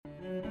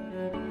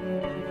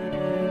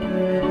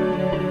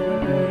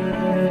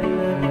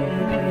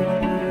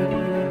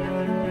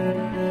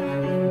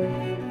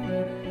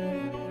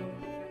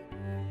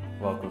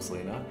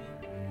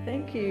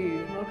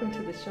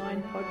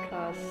Shine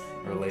podcast.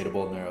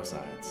 Relatable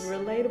neuroscience.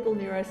 Relatable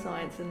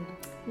neuroscience,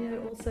 and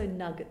also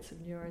nuggets of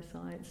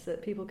neuroscience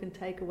that people can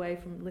take away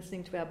from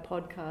listening to our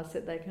podcast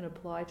that they can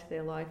apply to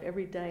their life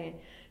every day,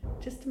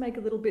 just to make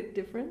a little bit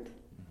different,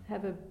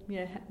 be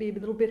a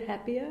little bit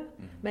happier,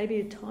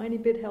 maybe a tiny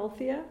bit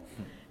healthier,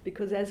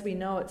 because as we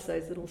know, it's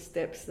those little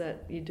steps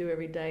that you do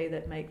every day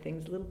that make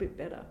things a little bit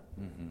better.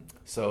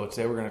 So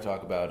today we're going to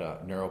talk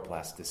about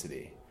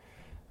neuroplasticity.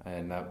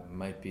 And that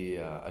might be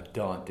a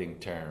daunting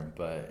term,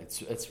 but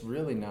it's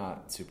really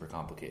not super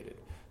complicated.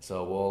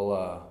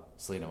 So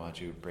Selena, why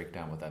don't you break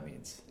down what that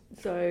means?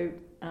 So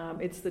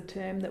it's the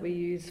term that we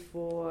use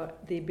for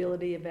the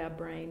ability of our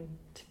brain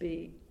to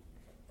be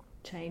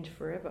changed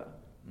forever,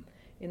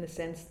 in the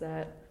sense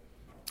that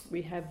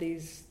we have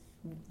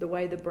the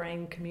way the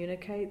brain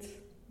communicates,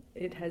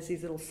 it has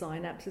these little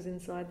synapses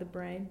inside the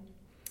brain,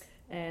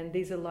 and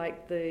these are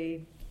like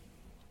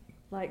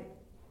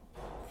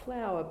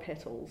flower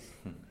petals,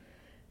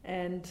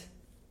 and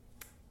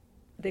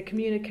they're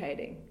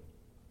communicating.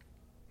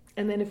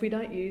 And then if we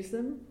don't use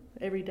them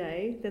every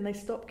day, then they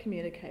stop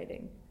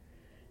communicating,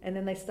 and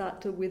then they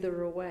start to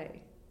wither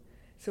away.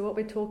 So what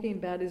we're talking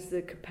about is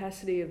the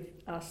capacity of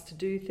us to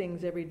do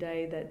things every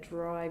day that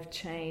drive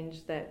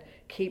change, that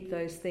keep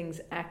those things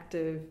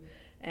active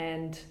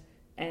and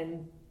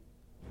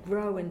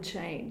grow and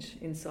change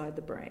inside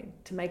the brain,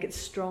 to make it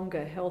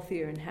stronger,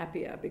 healthier and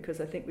happier, because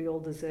I think we all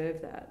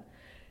deserve that.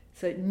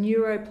 So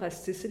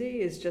neuroplasticity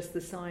is just the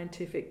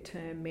scientific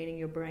term meaning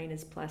your brain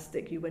is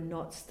plastic. You are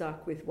not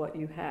stuck with what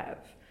you have.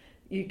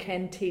 You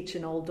can teach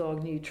an old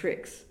dog new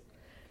tricks.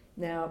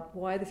 Now,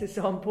 why this is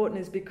so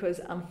important is because,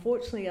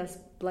 unfortunately, us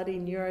bloody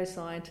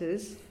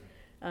neuroscientists,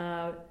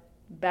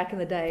 back in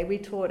the day, we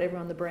taught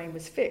everyone the brain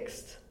was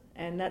fixed.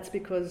 And that's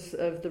because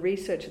of the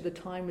research at the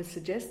time was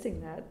suggesting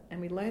that. And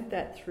we learnt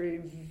that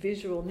through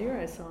visual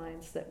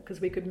neuroscience,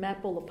 because we could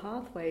map all the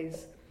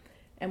pathways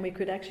and we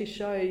could actually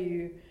show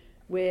you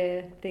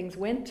where things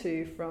went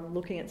to from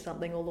looking at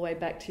something all the way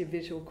back to your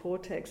visual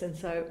cortex. And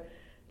so,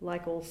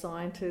 like all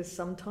scientists,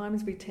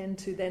 sometimes we tend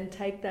to then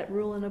take that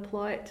rule and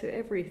apply it to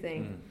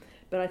everything.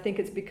 But I think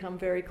it's become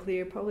very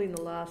clear, probably in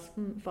the last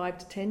 5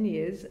 to 10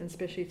 years, and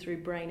especially through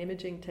brain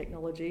imaging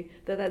technology,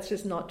 that that's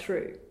just not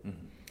true.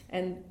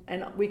 And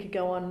we could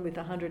go on with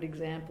 100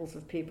 examples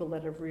of people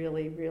that have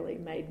really, really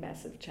made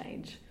massive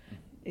change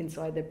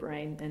inside their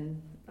brain.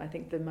 And I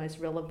think the most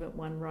relevant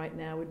one right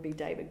now would be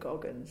David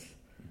Goggins,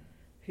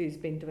 who's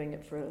been doing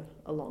it for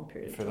a long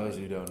period of time. For those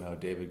who don't know,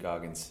 David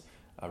Goggins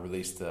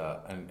released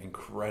an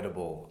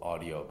incredible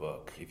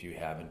audiobook, if you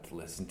haven't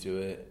listened to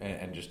it,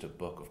 and just a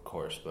book, of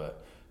course,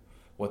 but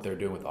what they're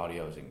doing with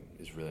audio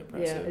is really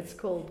impressive. Yeah, it's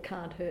called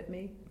Can't Hurt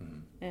Me,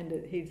 and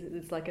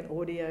it's like an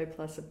audio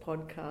plus a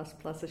podcast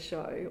plus a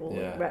show, all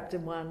wrapped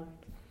in one.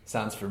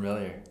 Sounds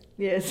familiar.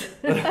 Yes.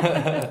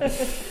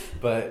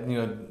 But,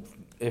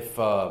 if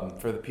for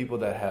the people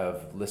that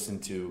have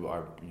listened to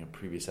our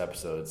previous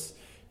episodes,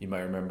 you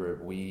might remember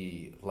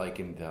we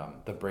likened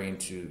the brain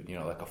to,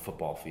 like a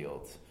football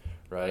field,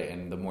 right?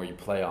 And the more you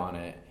play on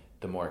it,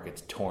 the more it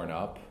gets torn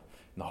up,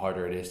 and the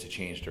harder it is to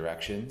change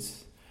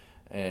directions.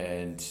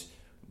 And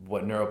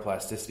what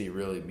neuroplasticity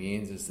really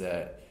means is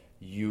that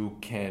you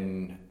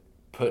can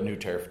put new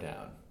turf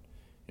down.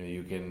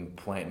 You can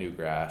plant new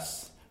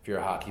grass. If you're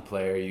a hockey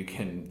player, you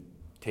can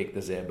take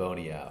the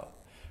Zamboni out,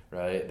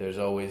 right? There's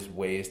always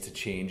ways to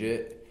change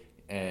it,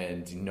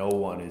 and no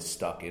one is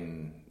stuck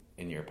in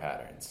your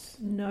patterns.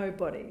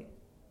 Nobody,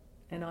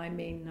 and I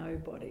mean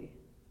nobody,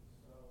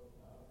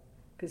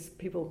 because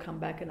people come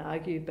back and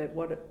argue, but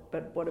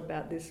what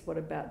about this, what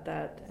about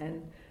that?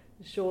 And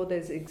sure,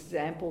 there's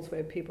examples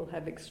where people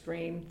have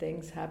extreme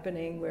things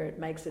happening where it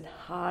makes it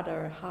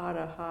harder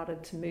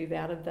to move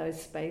out of those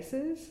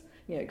spaces,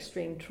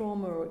 extreme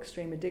trauma or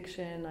extreme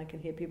addiction. I can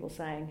hear people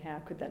saying, how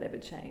could that ever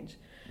change?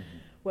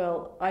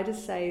 Well, I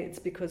just say it's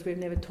because we've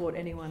never taught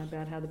anyone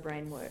about how the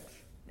brain works,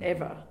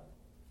 ever.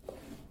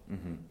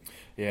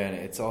 Yeah, and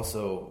it's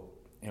also,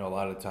 a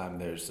lot of the time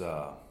there's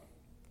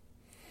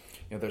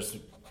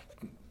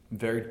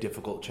very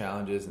difficult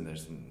challenges and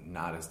there's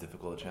not as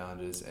difficult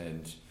challenges,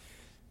 and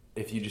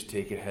if you just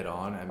take it head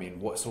on,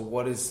 what's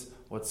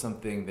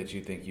something that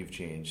you think you've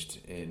changed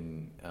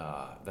in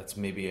that's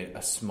maybe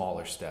a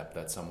smaller step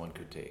that someone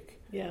could take?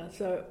 Yeah,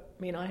 so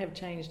I have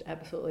changed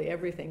absolutely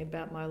everything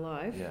about my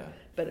life, yeah.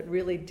 But it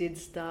really did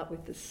start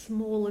with the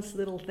smallest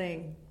little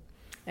thing.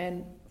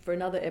 And for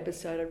another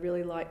episode, I'd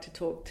really like to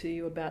talk to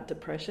you about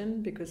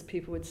depression, because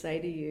people would say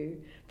to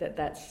you that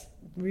that's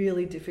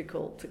really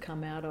difficult to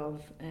come out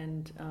of,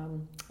 and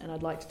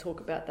I'd like to talk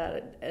about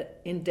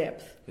that in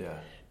depth. Yeah.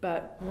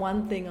 But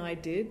one thing I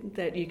did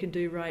that you can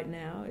do right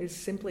now is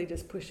simply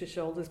just push your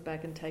shoulders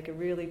back and take a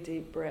really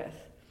deep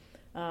breath.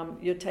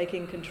 You're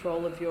taking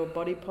control of your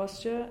body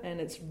posture, and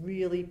it's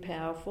really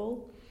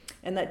powerful.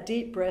 And that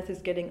deep breath is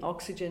getting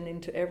oxygen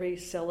into every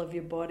cell of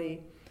your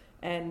body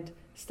and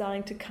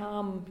starting to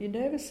calm your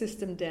nervous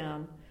system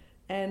down.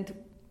 And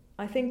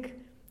I think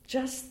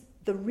just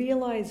the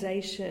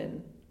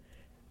realization,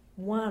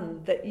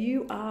 one, that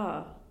you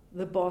are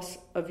the boss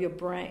of your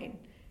brain.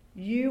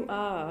 you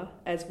are,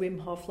 as Wim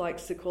Hof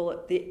likes to call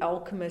it, the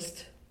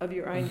alchemist of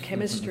your own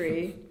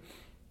chemistry.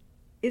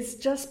 It's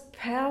just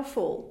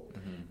powerful.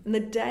 And the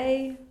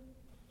day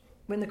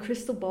when the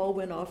crystal ball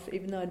went off,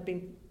 even though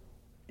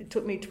it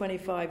took me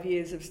 25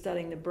 years of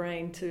studying the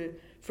brain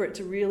for it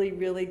to really,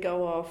 really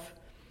go off,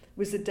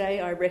 was the day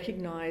I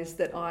recognized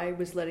that I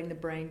was letting the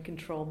brain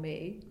control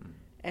me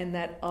and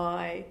that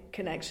I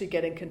can actually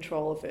get in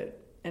control of it.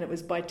 And it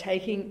was by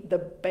taking the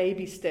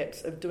baby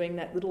steps of doing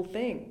that little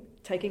thing,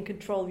 taking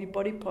control of your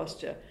body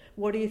posture.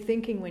 What are you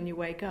thinking when you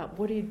wake up?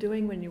 What are you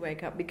doing when you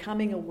wake up?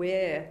 Becoming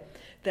aware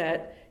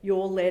that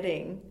you're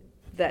letting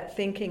that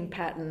thinking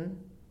pattern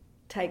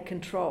take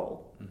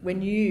control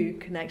when you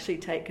can actually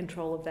take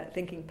control of that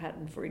thinking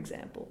pattern, for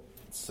example.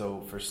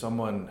 So for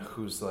someone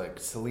who's like,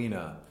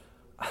 Selena,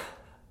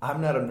 I'm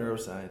not a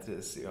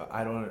neuroscientist. You know,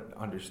 I don't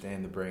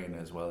understand the brain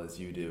as well as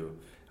you do.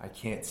 I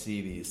can't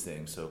see these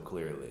things so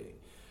clearly.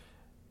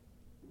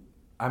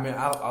 I mean,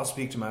 I'll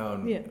speak to my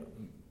own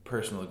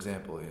personal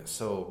example.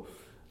 So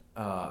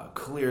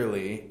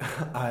clearly,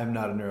 I'm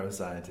not a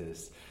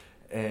neuroscientist,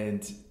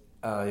 and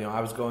I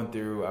went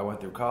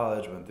through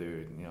college, went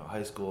through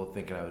high school,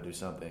 thinking I would do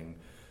something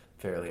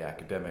fairly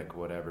academic,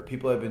 whatever.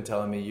 People have been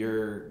telling me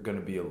you're going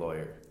to be a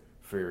lawyer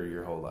for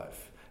your whole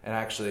life, and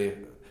actually,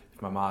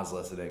 if my mom's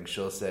listening,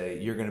 she'll say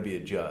you're going to be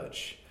a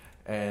judge,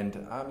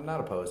 and I'm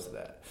not opposed to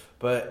that.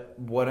 But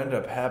what ended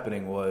up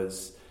happening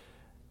was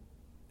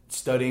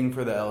studying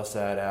for the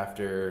LSAT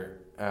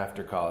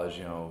after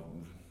college,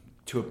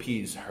 to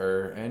appease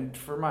her and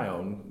for my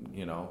own,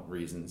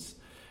 reasons,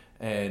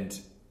 and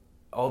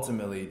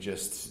ultimately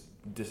just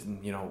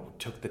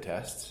took the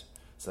test.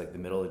 It's like the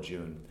middle of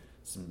June.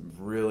 It's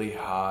really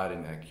hot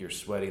and like you're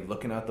sweaty.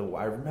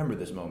 I remember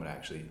this moment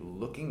actually,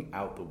 looking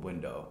out the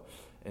window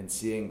and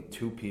seeing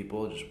two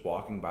people just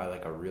walking by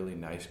like a really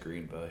nice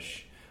green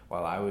bush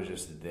while I was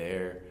just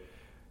there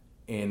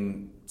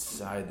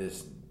inside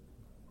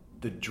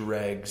the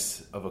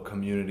dregs of a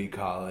community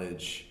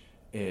college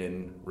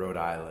in Rhode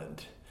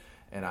Island.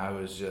 And I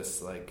was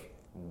just like,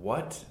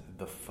 what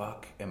the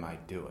fuck am I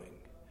doing?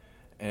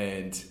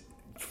 And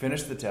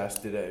finished the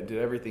test, did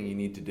everything you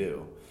need to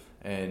do,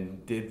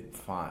 and did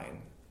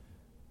fine.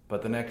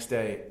 But the next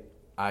day,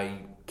 I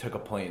took a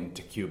plane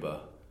to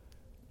Cuba,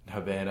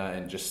 Havana,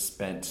 and just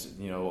spent,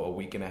 a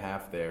week and a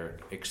half there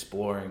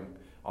exploring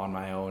on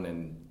my own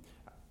and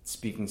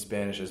speaking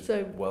Spanish as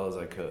well as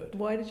I could.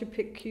 Why did you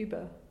pick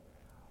Cuba?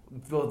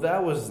 Well,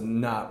 that was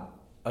not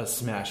a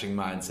smashing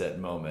mindset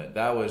moment.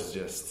 That was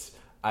just,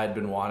 I'd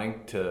been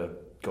wanting to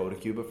go to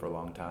Cuba for a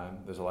long time.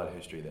 There's a lot of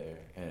history there,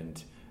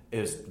 and it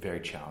was very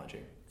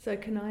challenging. So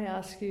can I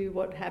ask you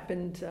what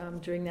happened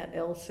during that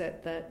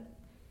LSAT that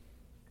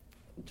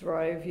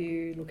drove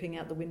you looking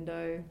out the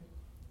window,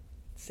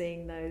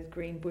 seeing those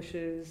green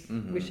bushes,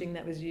 wishing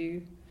that was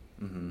you?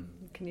 Mm-hmm.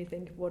 Can you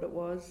think of what it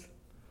was?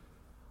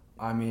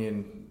 I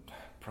mean,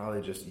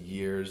 probably just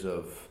years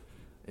of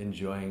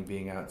enjoying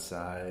being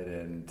outside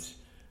and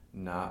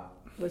not...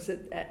 Was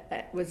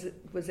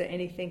there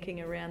any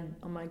thinking around,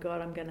 oh my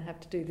God, I'm going to have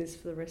to do this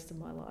for the rest of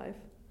my life?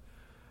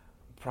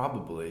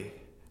 Probably.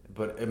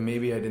 But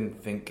maybe I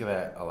didn't think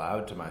that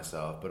aloud to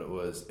myself, but it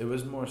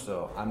was more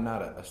so, I'm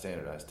not a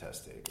standardized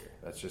test taker.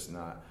 That's just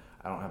not,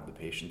 I don't have the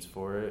patience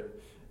for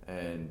it,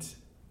 and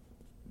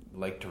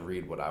like to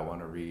read what I want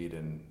to read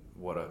and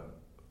what a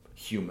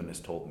human has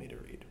told me to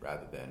read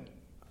rather than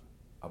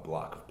a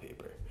block of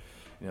paper.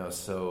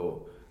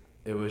 So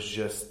it was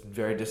just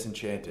very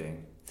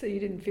disenchanting. So you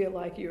didn't feel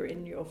like you were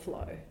in your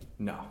flow?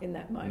 No. In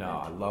that moment? No,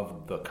 I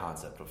love the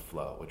concept of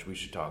flow, which we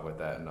should talk about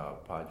that in a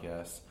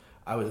podcast.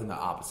 I was in the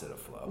opposite of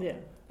flow. Yeah.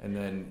 And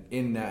then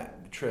in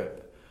that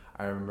trip,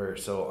 I remember,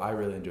 so I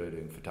really enjoy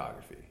doing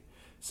photography.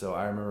 So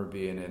I remember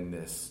being in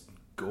this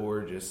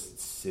gorgeous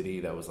city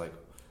that was like,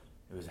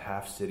 it was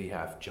half city,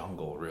 half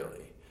jungle,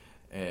 really.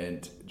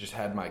 And just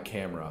had my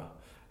camera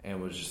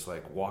and was just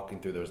like walking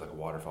through, there was like a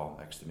waterfall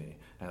next to me.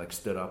 And I like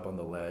stood up on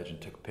the ledge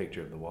and took a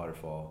picture of the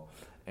waterfall.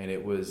 And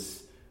it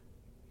was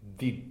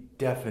the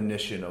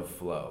definition of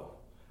flow.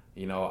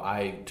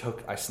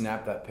 I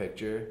snapped that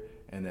picture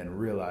and then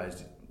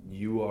realized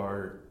you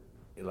are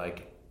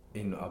like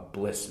in a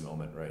bliss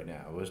moment right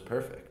now. It was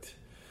perfect.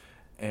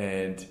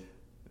 And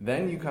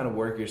then you kind of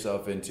work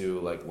yourself into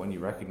like when you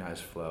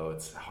recognize flow,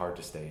 it's hard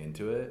to stay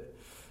into it.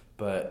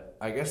 But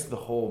I guess the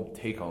whole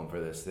take home for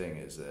this thing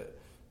is that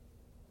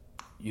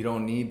you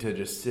don't need to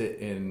just sit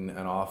in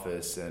an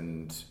office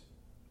and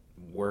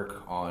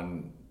work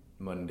on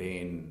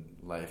mundane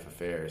life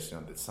affairs.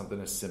 It's something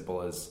as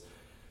simple as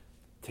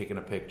taking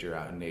a picture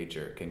out in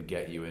nature can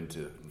get you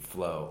into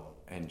flow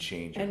and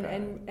change your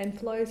pattern. And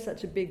flow is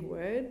such a big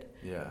word.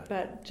 Yeah.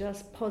 But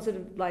just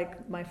positive,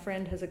 like my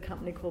friend has a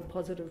company called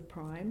Positive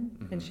Prime,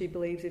 and she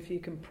believes if you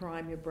can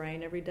prime your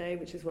brain every day,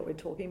 which is what we're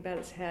talking about,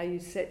 it's how you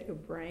set your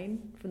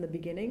brain from the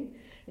beginning.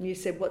 And you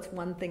said, what's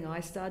one thing I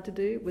started to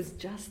do was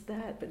just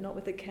that, but not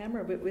with the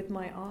camera, but with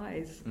my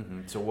eyes.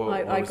 So what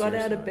I got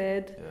out story? of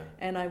bed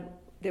and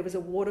there was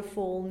a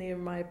waterfall near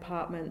my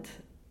apartment,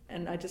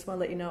 And I just want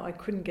to let you know I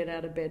couldn't get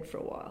out of bed for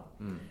a while.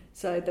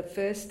 So the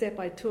first step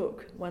I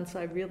took, once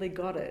I really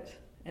got it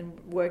and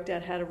worked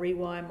out how to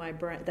rewire my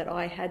brain, that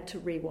I had to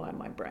rewire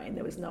my brain,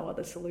 there was no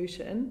other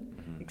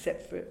solution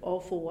except for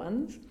awful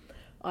ones,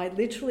 I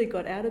literally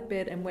got out of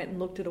bed and went and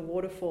looked at a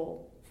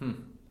waterfall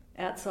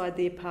outside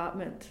the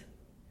apartment.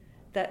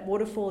 That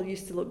waterfall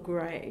used to look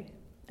grey,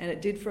 and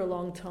it did for a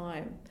long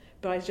time.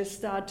 But I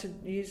just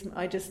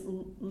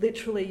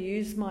literally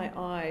used my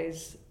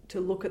eyes to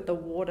look at the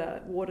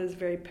water. Water is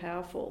very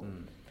powerful.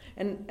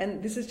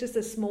 And this is just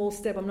a small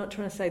step. I'm not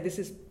trying to say this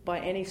is by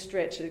any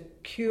stretch a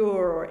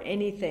cure or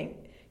anything.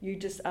 You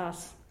just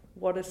ask,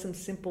 what are some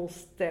simple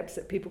steps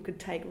that people could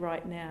take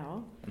right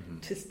now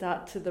to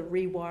start to the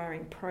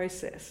rewiring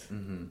process?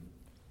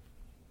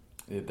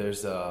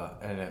 There's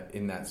and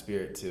in that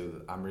spirit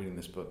too, I'm reading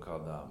this book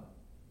called,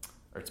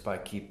 or it's by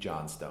Keith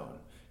Johnstone.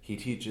 He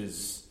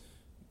teaches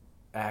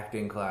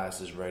acting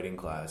classes, writing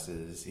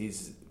classes.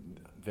 He's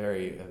a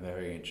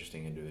very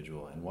interesting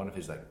individual. And one of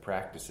his like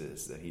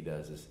practices that he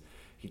does is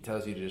he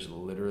tells you to just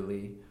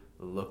literally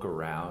look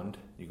around.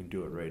 You can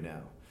do it right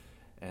now.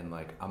 And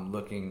like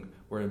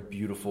we're in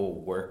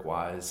beautiful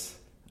work-wise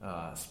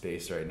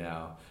space right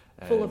now.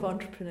 Full of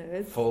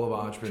entrepreneurs.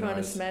 Trying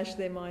to smash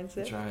their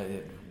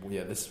mindset.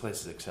 This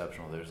place is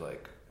exceptional. There's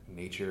like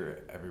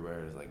nature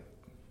everywhere. There's like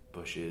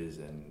bushes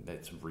and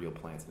it's real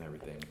plants and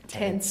everything.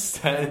 Tents.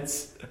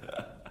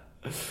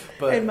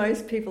 And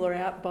most people are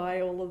out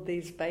by all of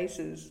these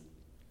spaces.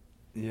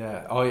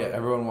 Yeah. Oh yeah.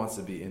 Everyone wants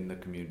to be in the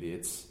community.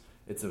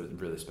 It's a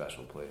really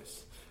special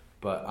place.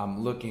 But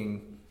I'm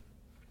looking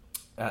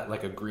at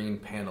like a green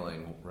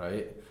paneling,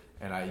 right?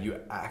 And you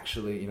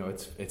actually,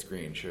 it's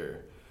green, sure.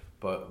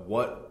 But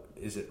what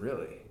is it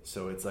really?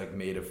 So it's like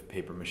made of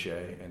paper mache,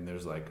 and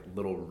there's like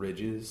little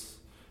ridges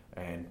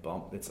and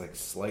it's like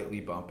slightly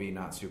bumpy,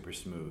 not super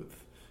smooth,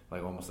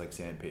 like almost like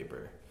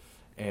sandpaper.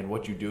 And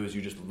what you do is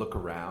you just look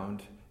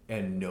around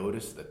and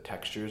notice the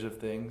textures of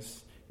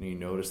things, and you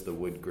notice the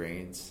wood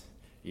grains,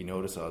 you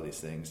notice all these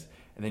things,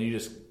 and then you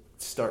just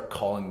start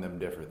calling them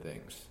different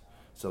things.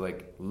 So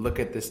like look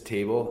at this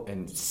table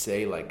and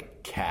say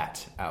like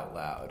cat out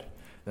loud,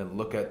 then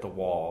look at the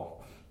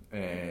wall,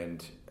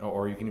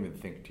 or you can even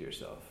think to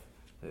yourself,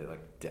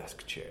 like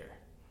desk chair.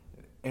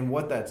 And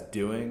what that's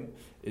doing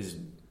is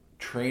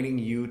training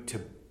you to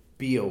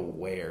be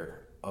aware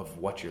of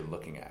what you're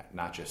looking at,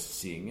 not just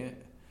seeing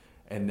it.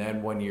 And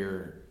then when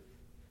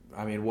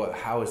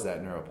how is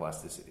that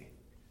neuroplasticity?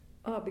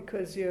 Oh,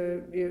 because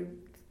you're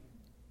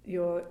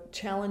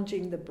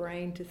challenging the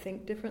brain to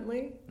think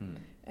differently.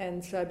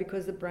 And so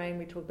because the brain,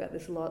 we talk about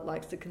this a lot,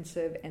 likes to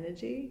conserve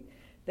energy,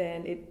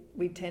 then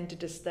we tend to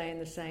just stay in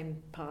the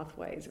same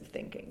pathways of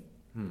thinking.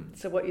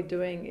 So what you're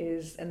doing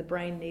is, and the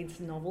brain needs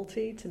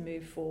novelty to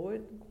move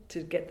forward,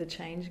 to get the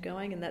change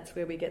going, and that's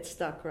where we get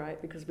stuck,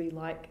 right? Because we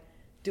like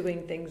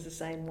doing things the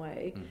same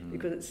way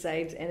because it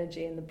saves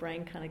energy and the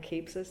brain kind of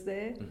keeps us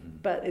there.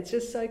 But it's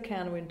just so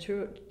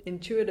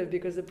counterintuitive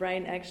because the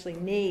brain actually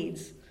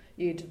needs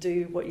you to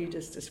do what you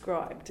just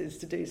described, is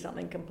to do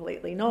something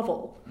completely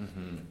novel.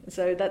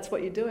 So that's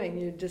what you're doing.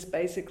 You just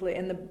basically,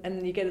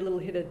 and you get a little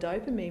hit of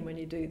dopamine when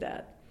you do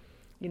that,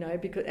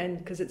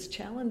 because it's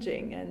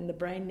challenging, and the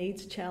brain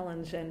needs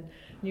challenge, and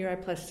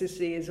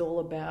neuroplasticity is all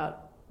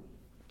about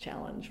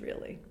challenge,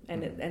 really.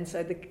 And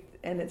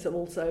it's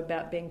also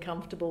about being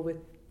comfortable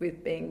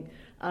with being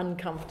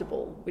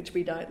uncomfortable, which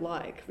we don't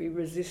like. We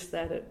resist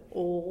that at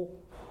all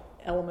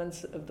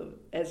elements of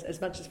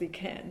as much as we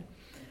can.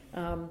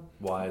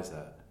 Why is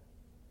that?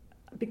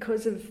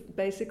 Because of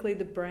basically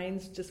the brain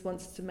just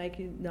wants to make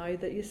you know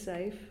that you're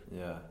safe.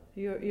 Yeah.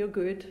 You're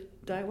good.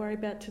 Don't worry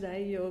about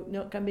today. You're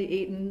not going to be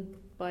eaten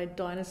by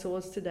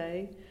dinosaurs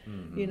today.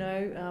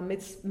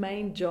 Its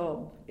main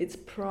job, its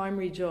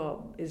primary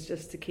job, is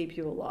just to keep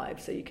you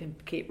alive so you can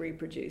keep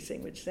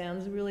reproducing, which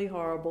sounds really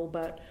horrible,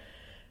 but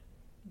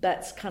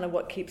that's kind of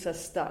what keeps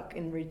us stuck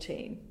in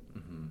routine.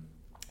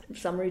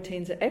 Some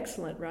routines are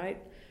excellent,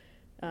 right?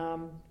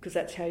 Because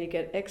that's how you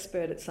get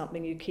expert at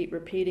something. You keep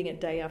repeating it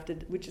day after,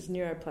 which is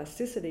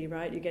neuroplasticity,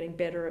 right? You're getting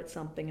better at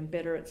something and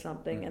better at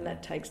something, and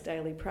that takes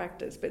daily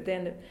practice. But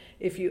then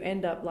if you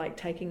end up like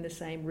taking the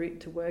same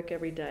route to work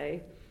every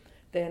day,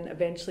 then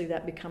eventually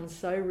that becomes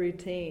so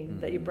routine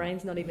that your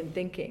brain's not even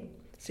thinking.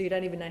 So you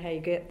don't even know how you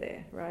get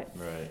there, right?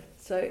 Right.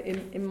 So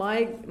in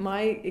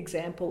my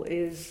example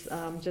is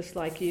just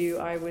like you,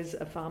 I was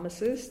a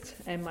pharmacist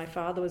and my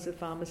father was a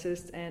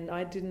pharmacist, and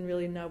I didn't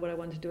really know what I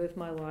wanted to do with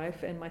my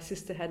life, and my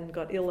sister hadn't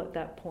got ill at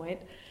that point.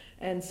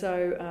 And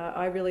so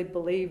I really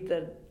believed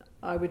that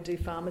I would do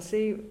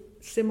pharmacy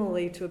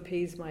similarly to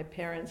appease my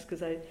parents,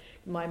 because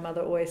my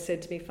mother always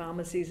said to me,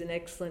 pharmacy is an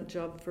excellent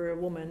job for a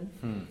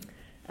woman.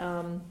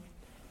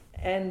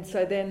 And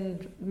so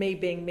then, me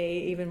being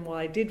me, even while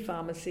I did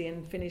pharmacy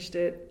and finished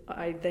it,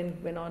 I then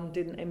went on and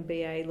did an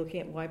MBA looking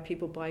at why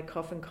people buy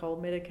cough and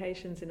cold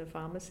medications in a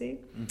pharmacy.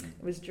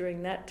 It was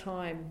during that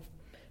time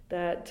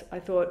that I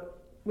thought,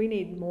 we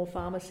need more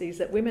pharmacies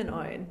that women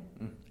own.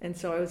 And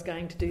so I was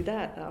going to do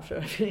that after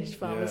I finished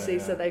pharmacy,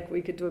 so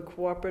we could do a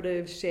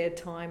cooperative, shared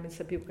time, and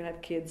so people could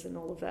have kids and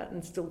all of that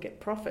and still get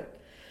profit.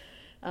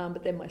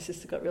 But then my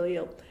sister got really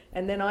ill.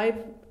 And then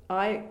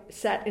I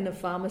sat in a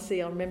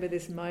pharmacy, I remember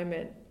this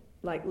moment,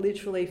 like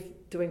literally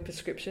doing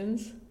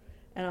prescriptions,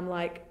 and I'm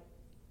like,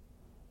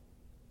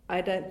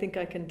 I don't think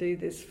I can do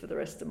this for the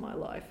rest of my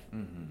life.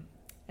 Mm-hmm.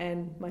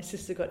 And my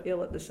sister got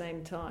ill at the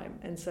same time,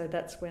 and so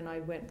that's when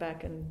I went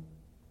back and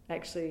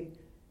actually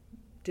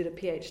did a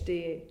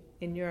PhD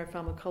in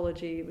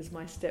neuropharmacology. It was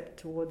my step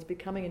towards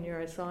becoming a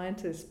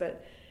neuroscientist.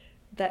 But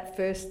that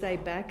first day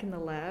back in the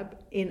lab,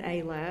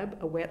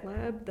 a wet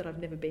lab that I've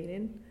never been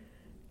in,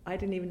 I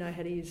didn't even know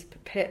how to use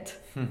pipette.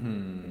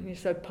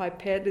 So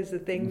pipette is the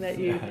thing that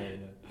you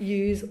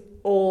use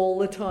all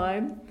the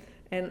time,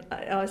 and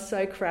I was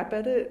so crap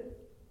at it,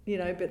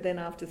 but then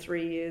after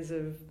 3 years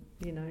of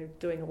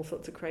doing all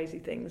sorts of crazy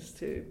things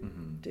to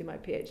do my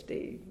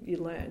PhD, you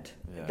learnt.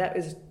 Yeah. That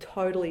was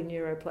totally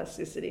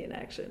neuroplasticity in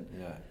action.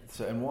 Yeah.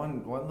 So, and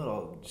one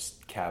little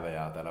just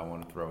caveat that I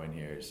want to throw in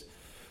here is,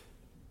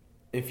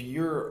 if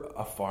you're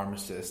a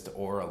pharmacist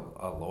or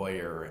a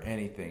lawyer or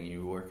anything,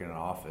 you work in an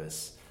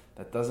office,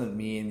 that doesn't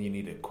mean you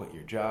need to quit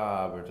your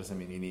job, or doesn't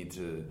mean you need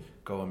to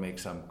go and make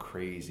some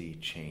crazy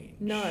change.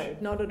 No,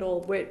 not at all.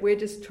 We're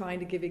just trying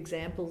to give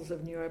examples of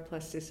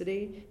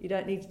neuroplasticity. You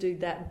don't need to do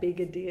that big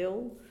a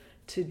deal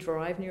to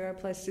drive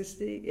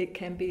neuroplasticity. It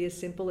can be as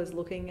simple as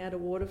looking at a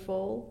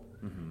waterfall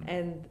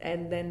and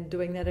then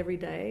doing that every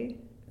day.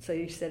 So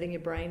you're setting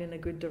your brain in a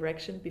good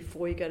direction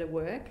before you go to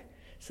work.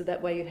 So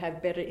that way you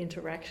have better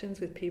interactions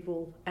with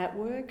people at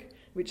work,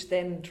 which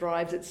then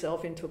drives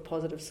itself into a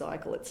positive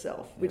cycle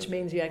itself, which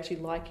means you actually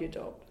like your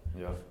job.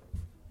 Yeah.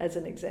 As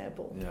an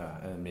example.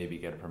 Yeah, and maybe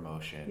get a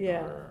promotion.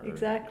 Yeah,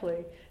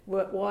 exactly.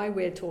 Why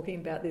we're talking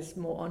about this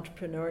more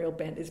entrepreneurial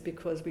bent is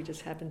because we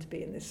just happen to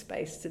be in this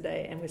space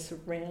today, and we're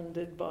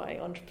surrounded by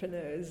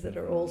entrepreneurs that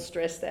are all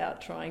stressed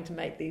out trying to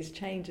make these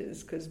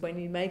changes. Because when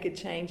you make a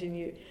change and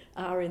you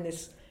are in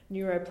this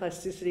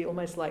neuroplasticity,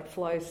 almost like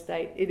flow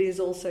state, it is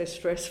also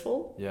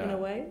stressful in a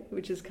way,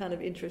 which is kind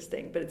of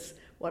interesting. But it's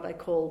what I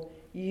call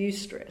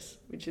eustress,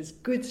 which is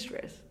good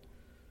stress.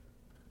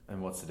 And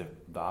what's the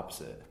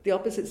opposite? The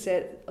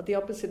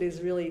opposite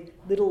is really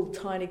little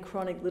tiny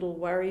chronic little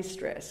worry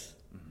stress,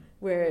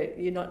 where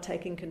you're not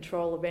taking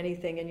control of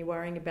anything and you're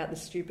worrying about the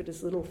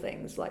stupidest little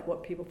things, like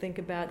what people think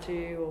about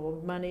you, or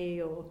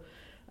money, or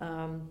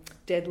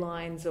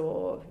deadlines,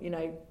 or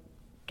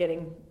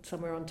getting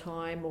somewhere on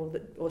time,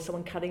 or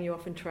someone cutting you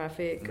off in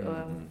traffic.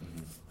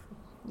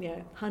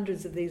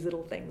 Hundreds of these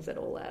little things that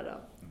all add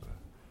up. Okay.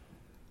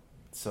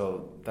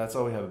 So that's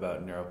all we have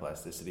about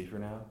neuroplasticity for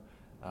now.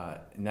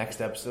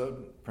 Next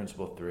episode,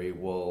 Principle 3,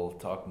 we'll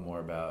talk more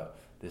about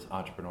this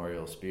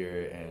entrepreneurial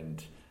spirit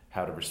and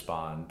how to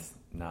respond,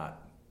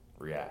 not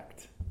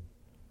react.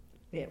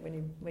 Yeah,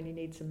 when you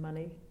need some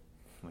money.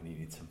 When you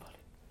need some money.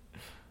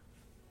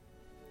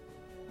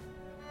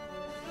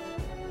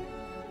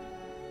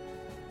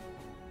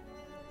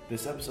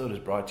 This episode is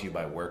brought to you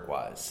by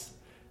WorkWise.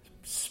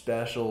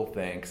 Special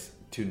thanks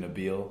to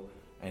Nabil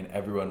and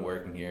everyone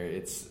working here.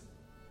 It's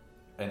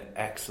an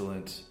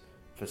excellent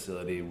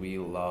facility. We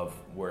love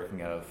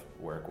working out of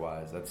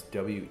WorkWise. That's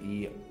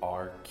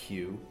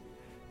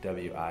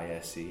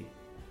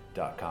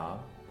WERQWISE.com.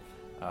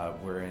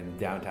 We're in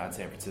downtown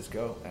San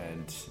Francisco,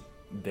 and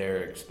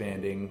they're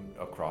expanding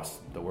across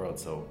the world,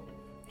 so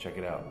check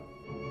it out.